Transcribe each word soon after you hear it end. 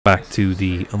Back to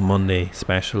the Monday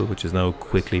special, which is now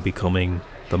quickly becoming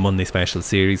the Monday special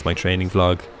series, my training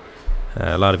vlog.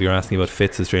 A lot of you are asking about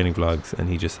Fitz's training vlogs, and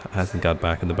he just hasn't got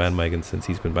back in the bandwagon since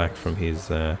he's been back from his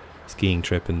skiing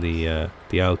trip in the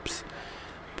Alps.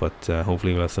 But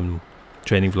hopefully we'll have some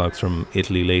training vlogs from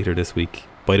Italy later this week.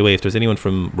 By the way, if there's anyone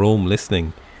from Rome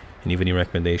listening and you have any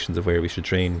recommendations of where we should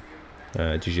train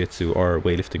jiu-jitsu or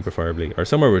weightlifting preferably, or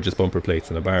somewhere with just bumper plates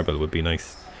and a barbell would be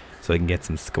nice, so I can get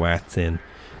some squats in.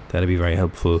 That'd be very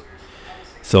helpful.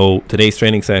 So today's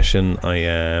training session,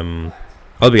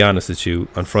 I'll be honest with you,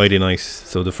 on Friday night,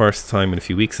 so the first time in a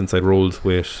few weeks since I'd rolled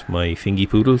with my fingy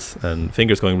poodles, and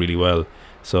Finger's going really well.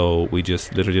 So we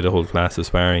just literally did a whole class of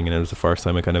sparring, and it was the first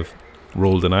time I kind of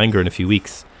rolled in anger in a few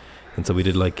weeks. And so we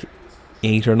did like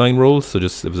 8 or 9 rolls, so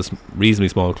just it was a reasonably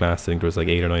small class. I think there was like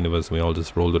 8 or 9 of us, and we all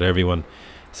just rolled with everyone.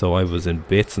 So I was in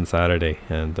bits on Saturday,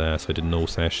 and so I did no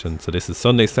session. So this is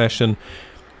Sunday's session.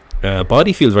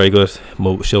 Body feels very good.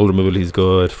 Shoulder mobility is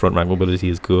good. Front rack mobility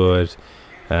is good.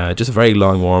 Just a very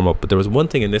long warm up. But there was one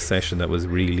thing in this session that was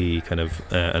really kind of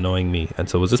annoying me. And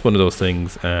so was this one of those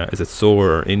things? Is it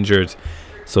sore or injured?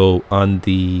 So on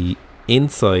the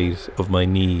inside of my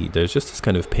knee, there's just this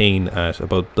kind of pain at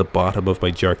about the bottom of my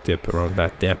jerk dip, around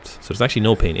that depth. So there's actually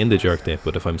no pain in the jerk dip,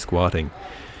 but if I'm squatting,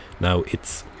 now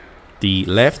it's the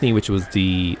left knee, which was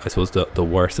I suppose the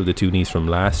worst of the two knees from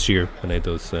last year when I had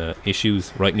those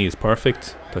issues. Right knee is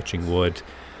perfect, touching wood,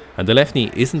 and the left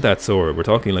knee isn't that sore. We're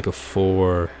talking like a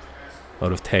 4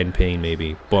 out of 10 pain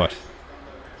maybe, but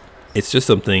it's just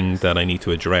something that I need to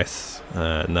address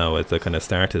now at the kind of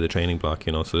start of the training block,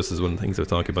 you know. So this is one of the things I was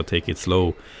talking about, taking it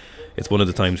slow. It's one of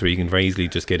the times where you can very easily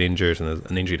just get injured, and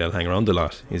an injury that'll hang around a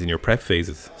lot is in your prep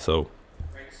phases. So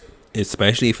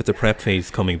especially if it's a prep phase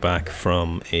coming back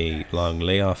from a long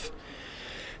layoff.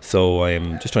 So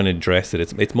I'm just trying to address it.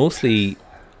 It's mostly,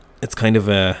 it's kind of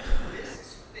a,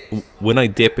 when I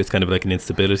dip, it's kind of like an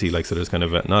instability, like, so there's kind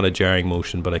of not a jarring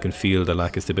motion, but I can feel the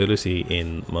lack of stability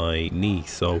in my knee.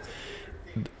 So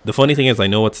the funny thing is, I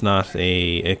know it's not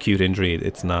a acute injury,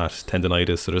 it's not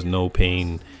tendonitis, so there's no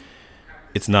pain.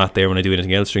 It's not there when I do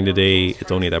anything else during the day.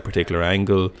 It's only at that particular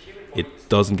angle. It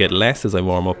doesn't get less as I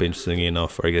warm up, interestingly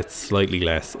enough, or it gets slightly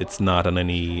less. It's not on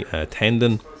any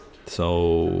tendon.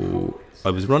 So I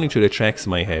was running through the checks in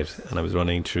my head, and I was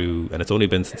running through, and it's only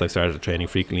been since I started training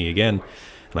frequently again,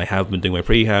 and I have been doing my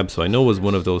prehab, so I know it was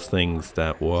one of those things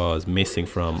that was missing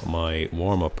from my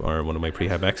warm-up, or one of my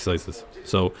prehab exercises.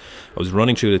 So I was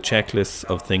running through the checklists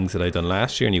of things that I'd done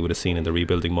last year, and you would have seen in the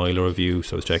Rebuilding Milo review.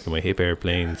 So I was checking my hip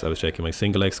airplanes, I was checking my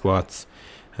single leg squats,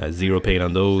 zero pain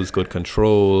on those, good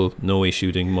control, no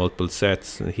issue doing multiple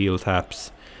sets, heel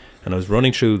taps, and I was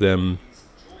running through them,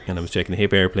 and I was checking the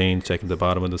hip airplane, checking the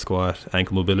bottom of the squat,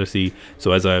 ankle mobility.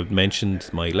 So as I've mentioned,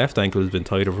 my left ankle has been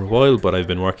tighter for a while, but I've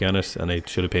been working on it, and I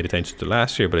should have paid attention to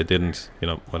last year, but I didn't, you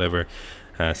know, whatever.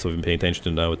 So I've been paying attention to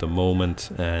it now at the moment,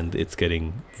 and it's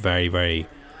getting very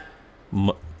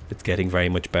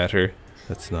much better.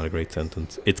 That's not a great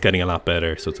sentence. It's getting a lot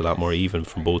better, so it's a lot more even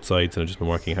from both sides, and I've just been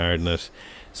working hard on it.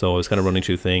 So I was kind of running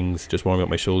through things, just warming up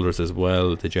my shoulders as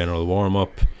well, the general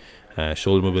warm-up.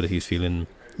 Shoulder mobility is feeling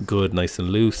good, nice and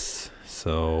loose.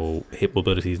 So hip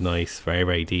mobility is nice,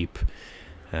 very deep.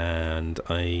 And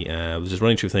I was just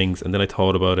running through things, and then I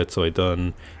thought about it. So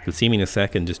you'll see me in a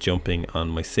second just jumping on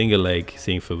my single leg,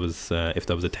 seeing if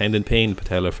that was a tendon pain,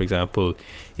 patella for example.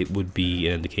 It would be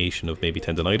an indication of maybe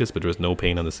tendonitis, but there was no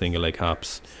pain on the single leg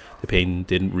hops. The pain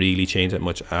didn't really change that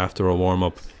much after a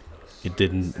warm-up.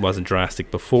 It wasn't drastic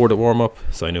before the warm-up,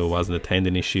 so I knew it wasn't a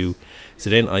tendon issue.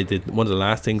 So then I did one of the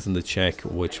last things in the check,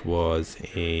 which was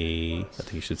I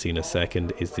think you should see in a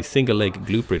second, is the single leg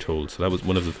glute bridge hold. So that was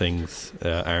one of the things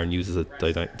Aaron uses as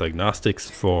diagnostics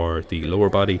for the lower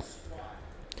body.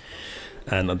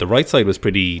 And on the right side was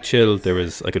pretty chill.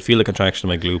 I could feel the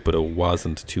contraction in my glute, but it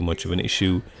wasn't too much of an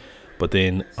issue. But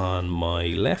then on my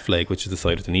left leg, which is the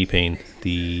side of the knee pain,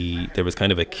 there was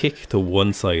kind of a kick to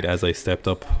one side as I stepped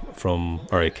up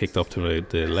I kicked up to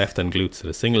the left hand glute, so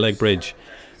the single leg bridge,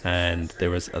 and there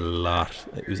was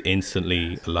it was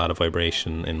instantly a lot of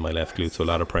vibration in my left glute, so a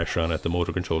lot of pressure on it. The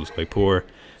motor control is quite poor,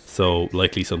 so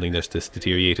likely something that's just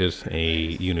deteriorated, a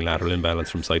unilateral imbalance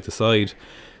from side to side.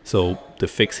 So the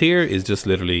fix here is just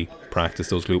literally practice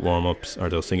those glute warm-ups, or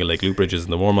those single leg glute bridges in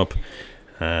the warm-up,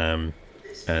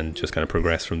 and just kind of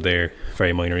progress from there.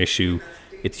 Very minor issue.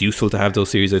 It's useful to have those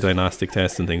series of diagnostic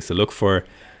tests and things to look for.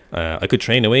 I could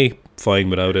train away fine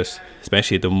without it,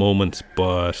 especially at the moment,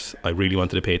 but I really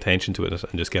wanted to pay attention to it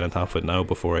and just get on top of it now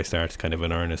before I start kind of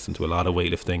in earnest into a lot of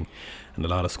weightlifting and a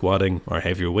lot of squatting or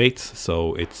heavier weights.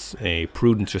 So it's a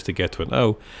prudence just to get to it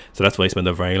now. So that's why I spent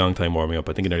a very long time warming up.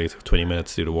 I think it only took 20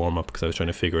 minutes to do the warm up because I was trying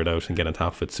to figure it out and get on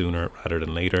top of it sooner rather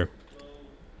than later.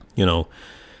 You know,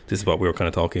 this is what we were kind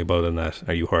of talking about in that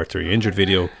 "Are you hurt or are you injured?"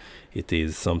 video. It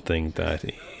is something that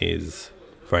is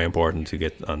very important to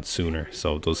get on sooner.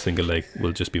 So those single leg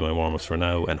will just be my warm-ups for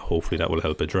now, and hopefully that will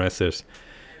help address it.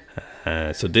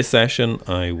 So this session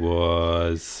I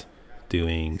was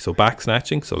doing back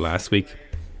snatching. So last week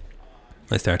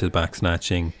I started back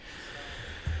snatching.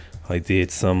 I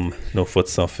did some no foot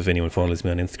stuff. If anyone follows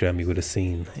me on Instagram, you would have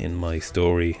seen in my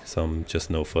story some just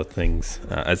no foot things.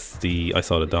 I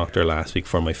saw the doctor last week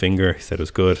for my finger. He said it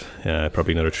was good.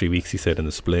 Probably another 3 weeks, he said, in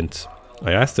the splint.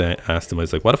 I asked him, I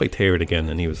was like, what if I tear it again?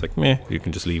 And he was like, meh, you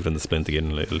can just leave it in the splint again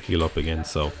and it'll heal up again.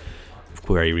 So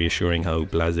very reassuring how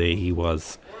blasé he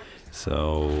was.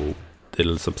 So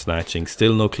did some snatching,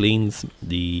 still no cleans.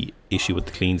 The issue with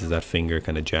the cleans is that finger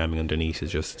kind of jamming underneath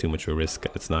is just too much of a risk.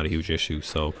 It's not a huge issue.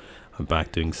 So I'm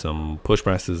back doing some push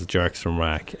presses, jerks from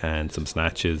rack, and some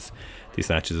snatches. These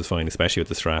snatches is fine, especially with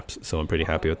the straps, so I'm pretty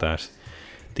happy with that.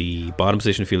 The bottom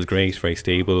position feels great, very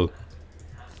stable.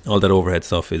 All that overhead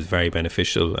stuff is very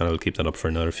beneficial, and I'll keep that up for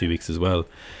another few weeks as well.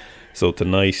 So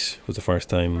tonight was the first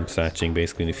time snatching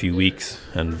basically in a few weeks,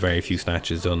 and very few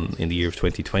snatches done in the year of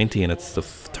 2020, and it's the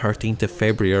 13th of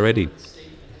February already.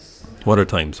 What are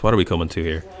times? What are we coming to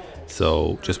here?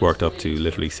 So just worked up to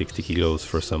literally 60 kilos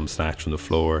for some snatch from the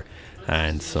floor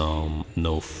and some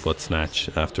no foot snatch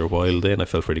after a while. Then I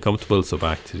felt pretty comfortable, so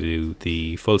back to do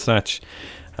the full snatch.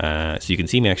 So you can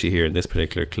see me actually here in this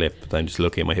particular clip. I'm just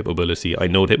looking at my hip mobility. I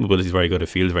know the hip mobility is very good. It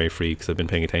feels very free because I've been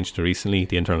paying attention to recently.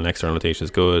 The internal and external rotation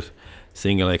is good.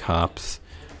 Single leg hops,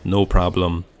 no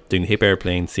problem. Doing the hip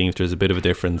airplane seems there's a bit of a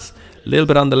difference. A little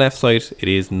bit on the left side. It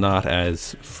is not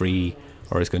as free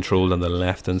or as controlled on the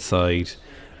left hand side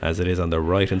as it is on the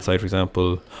right hand side, for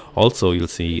example. Also, you'll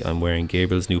see I'm wearing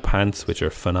Gabriel's new pants, which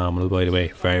are phenomenal, by the way.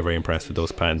 Very, very impressed with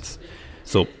those pants.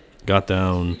 So got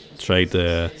down, tried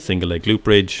the single leg glute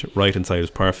bridge. Right hand side was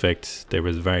perfect. There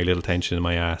was very little tension in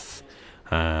my ass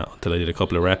until I did a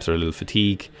couple of reps or a little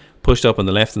fatigue. Pushed up on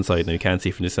the left hand side. Now you can't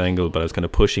see from this angle, but I was kind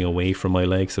of pushing away from my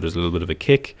leg, so there's a little bit of a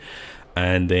kick.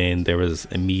 And then there was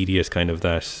immediate kind of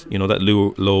that, you know, that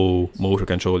low motor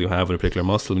control you have with a particular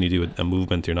muscle when you do a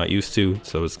movement you're not used to.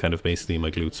 So it's kind of basically my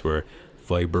glutes were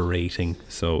vibrating.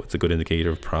 So it's a good indicator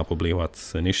of probably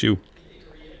what's an issue.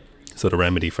 So the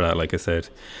remedy for that, like I said,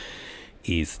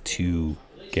 is to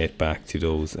get back to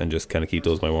those and just kind of keep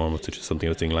those my warm-ups, which is something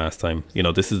I was doing last time. You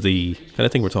know, this is the kind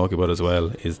of thing we're talking about as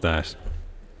well, is that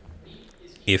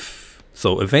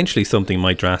so eventually something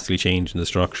might drastically change in the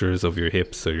structures of your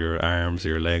hips or your arms or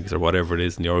your legs or whatever it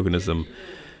is in the organism,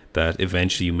 that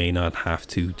eventually you may not have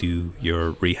to do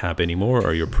your rehab anymore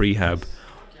or your prehab,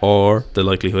 or the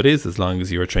likelihood is, as long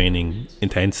as you're training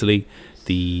intensely,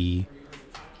 the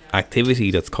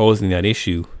activity that's causing that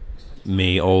issue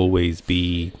may always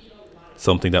be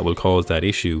something that will cause that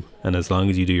issue, and as long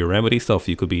as you do your remedy stuff,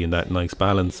 you could be in that nice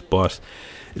balance. But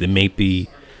it may be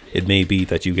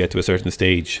that you get to a certain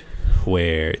stage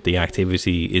where the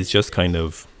activity is just kind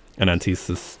of an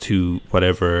antithesis to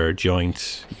whatever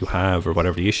joint you have or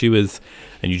whatever the issue is,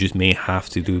 and you just may have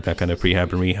to do that kind of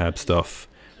prehab and rehab stuff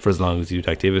for as long as you do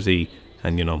the activity.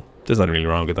 And you know, there's nothing really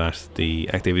wrong with that. The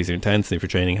activities are intense, and if you're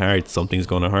training hard, something's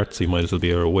going to hurt, so you might as well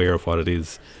be aware of what it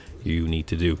is you need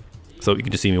to do. So you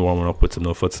can just see me warming up with some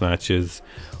no foot snatches.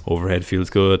 Overhead feels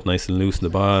good, nice and loose in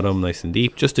the bottom, nice and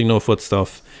deep, just doing no foot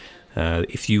stuff.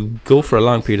 If you go for a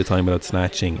long period of time without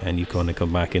snatching and you kind of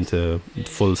come back into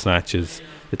full snatches,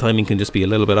 the timing can just be a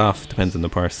little bit off, depends on the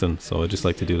person. So I just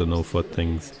like to do the no foot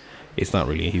things. It's not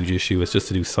really a huge issue, it's just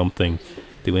to do something,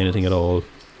 do anything at all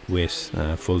with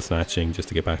full snatching, just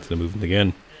to get back to the movement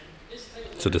again.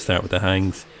 So to start with the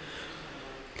hangs,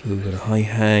 a little bit of high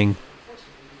hang,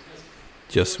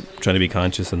 just trying to be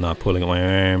conscious and not pulling at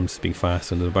my arms, being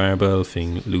fast under the barbell,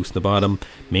 feeling loose in the bottom.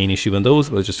 Main issue on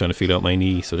those was just trying to feel out my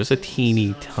knee. So just a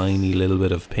teeny tiny little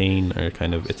bit of pain, or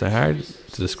kind of, it's hard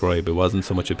to describe. It wasn't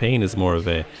so much a pain, it's more of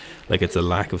a, like, it's a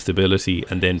lack of stability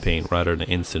and then pain rather than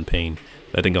instant pain.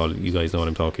 I think all you guys know what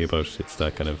I'm talking about. It's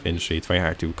that kind of injury. It's very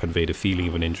hard to convey the feeling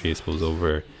of an injury, I suppose,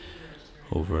 over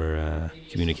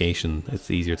communication. It's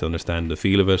easier to understand the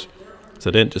feel of it.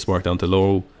 So then just work down to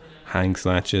low hang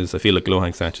snatches. I feel like low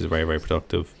hang snatches are very, very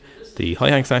productive. The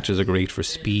high hang snatches are great for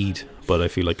speed, but I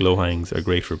feel like low hangs are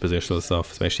great for positional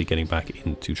stuff, especially getting back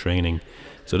into training.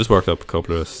 So just worked up a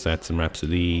couple of sets and reps of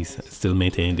these, still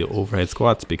maintaining the overhead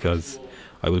squats, because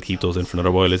I will keep those in for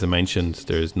another while. As I mentioned,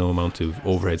 there's no amount of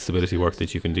overhead stability work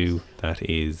that you can do that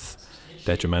is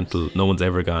detrimental. No one's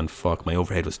ever gone, fuck, my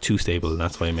overhead was too stable and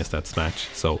that's why I missed that snatch.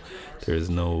 So there's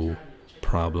no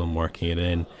problem working it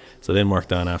in. So then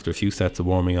worked on after a few sets of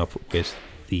warming up with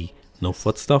the no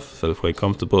foot stuff. Felt quite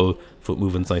comfortable, foot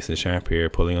movements nice and sharp here,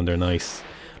 pulling under nice.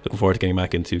 Looking forward to getting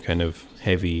back into kind of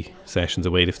heavy sessions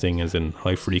of weightlifting, as in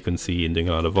high frequency and doing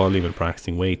a lot of volume and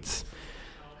practicing weights.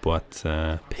 But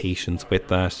patience with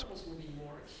that.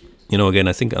 You know, again,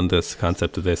 I think on this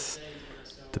concept of this,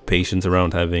 the patience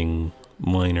around having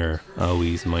minor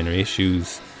owies, minor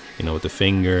issues, you know, with the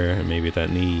finger and maybe with that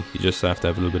knee, you just have to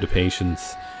have a little bit of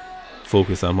patience.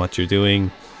 Focus on what you're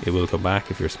doing. It will come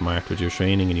back if you're smart with your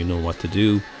training and you know what to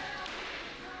do.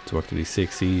 To work to these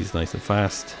 60s nice and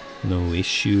fast, no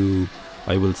issue.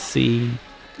 I will see,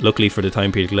 luckily for the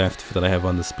time period left that I have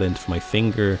on the splint for my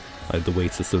finger, I have the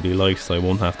weights will still be light, so I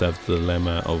won't have to have the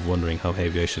dilemma of wondering how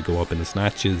heavy I should go up in the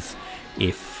snatches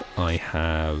if I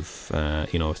have,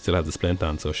 you know, still have the splint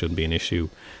on, so it shouldn't be an issue.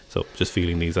 So just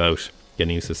feeling these out,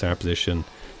 getting used to the start position.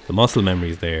 The muscle memory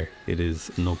is there, it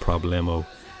is no problemo.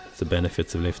 It's the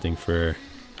benefits of lifting for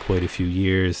quite a few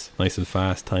years, nice and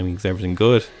fast, timing's everything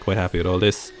good, quite happy with all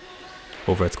this.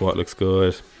 Overhead squat looks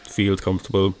good, feels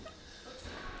comfortable,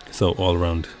 so all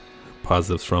around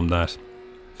positives from that.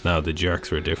 Now the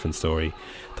jerks were a different story.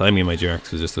 Timing of my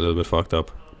jerks was just a little bit fucked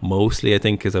up, mostly I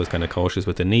think because I was kind of cautious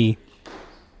with the knee.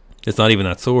 It's not even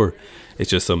that sore, it's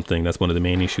just something that's one of the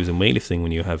main issues in weightlifting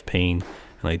when you have pain,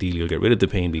 and ideally you'll get rid of the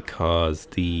pain because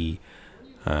the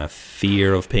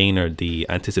fear of pain or the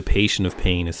anticipation of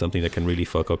pain is something that can really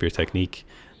fuck up your technique.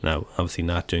 Now obviously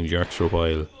not doing jerks for a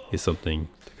while is something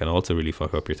that can also really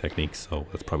fuck up your technique, so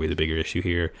that's probably the bigger issue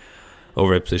here.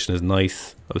 Overhead position is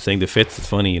nice. I was saying the fits, it's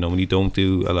funny, you know, when you don't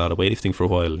do a lot of weightlifting for a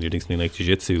while and you're doing something like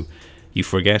jiu-jitsu, you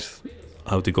forget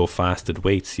how to go fast at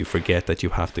weights, you forget that you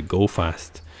have to go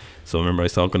fast. So remember I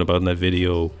was talking about in that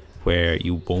video where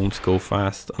you won't go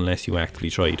fast unless you actively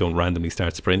try. You don't randomly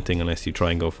start sprinting unless you try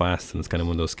and go fast, and it's kind of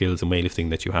one of those skills in weightlifting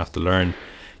that you have to learn.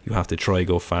 You have to try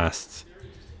go fast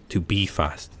to be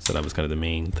fast. So that was kind of the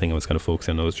main thing I was kind of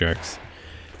focusing on, those jerks.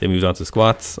 Then moved on to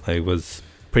squats. I was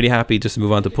pretty happy just to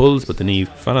move on to pulls, but the knee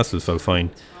felt fine.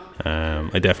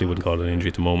 I definitely wouldn't call it an injury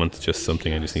at the moment, just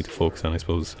something I just need to focus on, I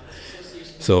suppose.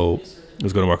 So I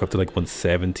was going to work up to like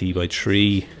 170 by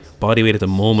 3. Body weight at the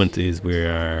moment is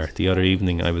where the other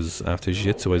evening I was after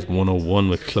jiu-jitsu, I was 101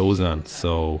 with clothes on,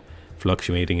 so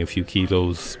fluctuating a few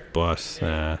kilos, but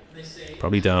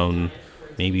probably down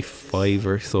maybe 5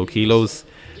 or so kilos,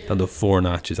 down to 4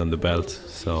 notches on the belt.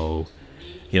 So,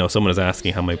 you know, someone is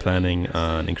asking how am I planning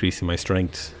on increasing my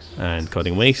strength and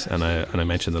cutting weight, and I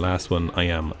mentioned the last one, I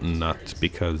am not,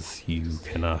 because you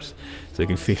cannot. So you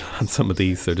can feel on some of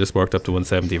these, so just worked up to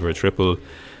 170 for a triple.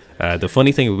 The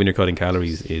funny thing when you're cutting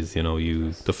calories is, you know,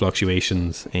 the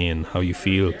fluctuations in how you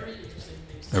feel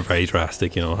are very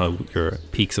drastic. You know, how your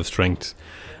peaks of strength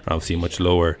are obviously much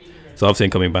lower. So obviously I'm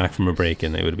coming back from a break,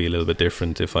 and it would be a little bit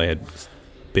different if I had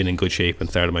been in good shape and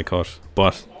started my cut.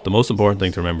 But the most important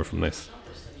thing to remember from this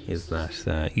is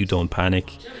that you don't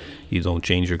panic, you don't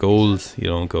change your goals, you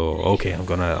don't go, okay, I'm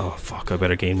gonna, oh fuck, I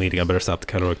better gain weight, I better stop the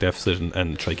caloric deficit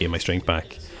and try to gain my strength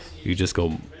back. You just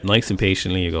go nice and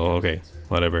patiently, you go, okay,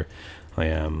 whatever.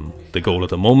 The goal at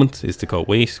the moment is to cut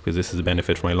weight because this is a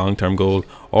benefit for my long-term goal,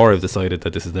 or I've decided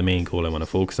that this is the main goal I want to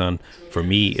focus on. For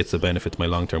me, it's a benefit to my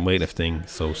long-term weightlifting,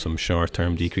 so some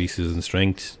short-term decreases in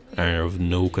strength are of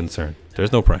no concern.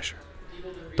 There's no pressure.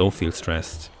 Don't feel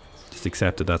stressed. Just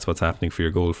accept that that's what's happening for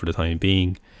your goal for the time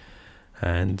being,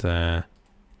 and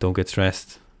don't get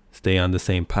stressed. Stay on the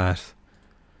same path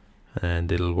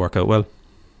and it'll work out well.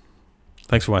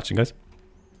 Thanks for watching, guys.